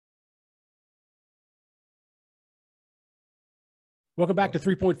Welcome back to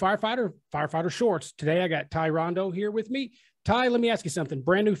 3-Point Firefighter Shorts. Today I got Tai Rondeau here with me. Tai, let me ask you something.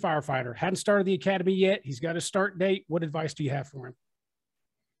 Brand new firefighter, hadn't started the academy yet. He's got a start date. What advice do you have for him?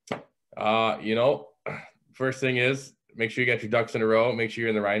 First thing is make sure you got your ducks in a row. Make sure you're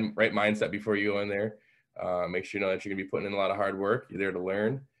in the right mindset before you go in there. Make sure you know that you're going to be putting in a lot of hard work. You're there to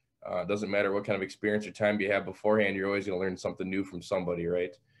learn. It doesn't matter what kind of experience or time you have beforehand. You're always going to learn something new from somebody,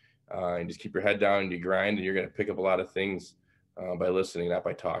 right? And just keep your head down and you grind, and you're going to pick up a lot of things by listening, not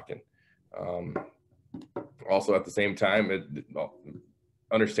by talking. Also, at the same time,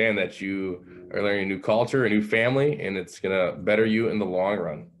 understand that you are learning a new culture, a new family, and it's going to better you in the long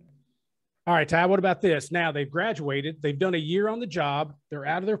run. All right, Tai, what about this? Now they've graduated. They've done a year on the job. They're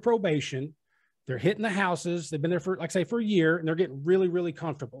out of their probation. They're hitting the houses. They've been there for, like I say, for a year, and they're getting really, really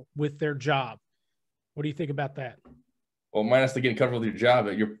comfortable with their job. What do you think about that? Well, minus the getting comfortable with your job,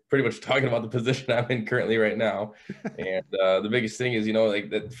 you're pretty much talking about the position I'm in currently right now. And the biggest thing is, like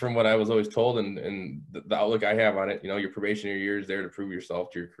that, from what I was always told and the outlook I have on it, your probationary year is there to prove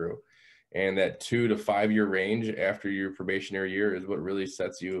yourself to your crew. And that 2 to 5 year range after your probationary year is what really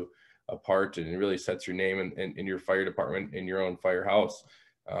sets you apart and it really sets your name in your fire department, in your own firehouse.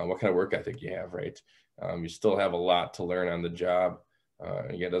 What kind of work ethic you have, right? You still have a lot to learn on the job.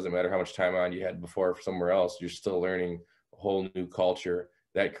 Again, it doesn't matter how much time on you had before somewhere else, you're still learning a whole new culture,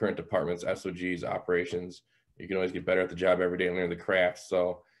 that current department's SOGs, operations. You can always get better at the job every day and learn the craft.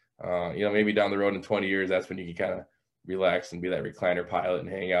 So, maybe down the road in 20 years, that's when you can kind of relax and be that recliner pilot and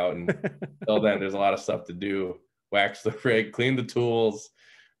hang out. And until then, there's a lot of stuff to do. Wax the rig, clean the tools,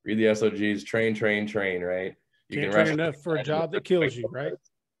 read the SOGs, train, right? You can't train enough for a job that kills you, right?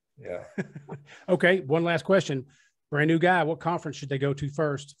 Yeah. Okay, one last question. Brand new guy, what conference should they go to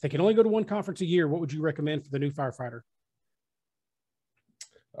first? If they can only go to one conference a year, what would you recommend for the new firefighter?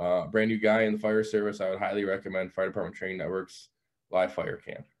 Brand new guy in the fire service, I would highly recommend Fire Department Training Network's live fire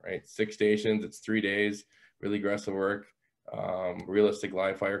camp, right? 6 stations, it's 3 days, really aggressive work, realistic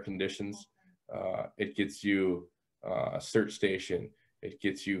live fire conditions. It gets you a cert station. It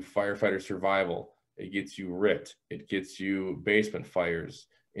gets you firefighter survival. It gets you RIT. It gets you basement fires,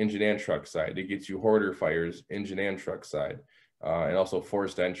 engine and truck side. It gets you hoarder fires, engine and truck side, and also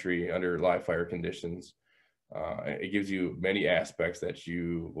forced entry under live fire conditions. It gives you many aspects that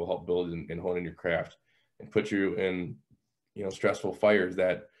you will help build and hone in your craft and put you in, stressful fires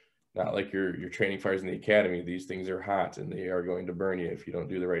that not like your training fires in the academy. These things are hot and they are going to burn you if you don't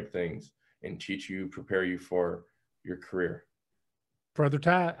do the right things and prepare you for your career. Brother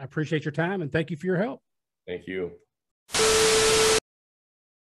Tai, I appreciate your time and thank you for your help. Thank you.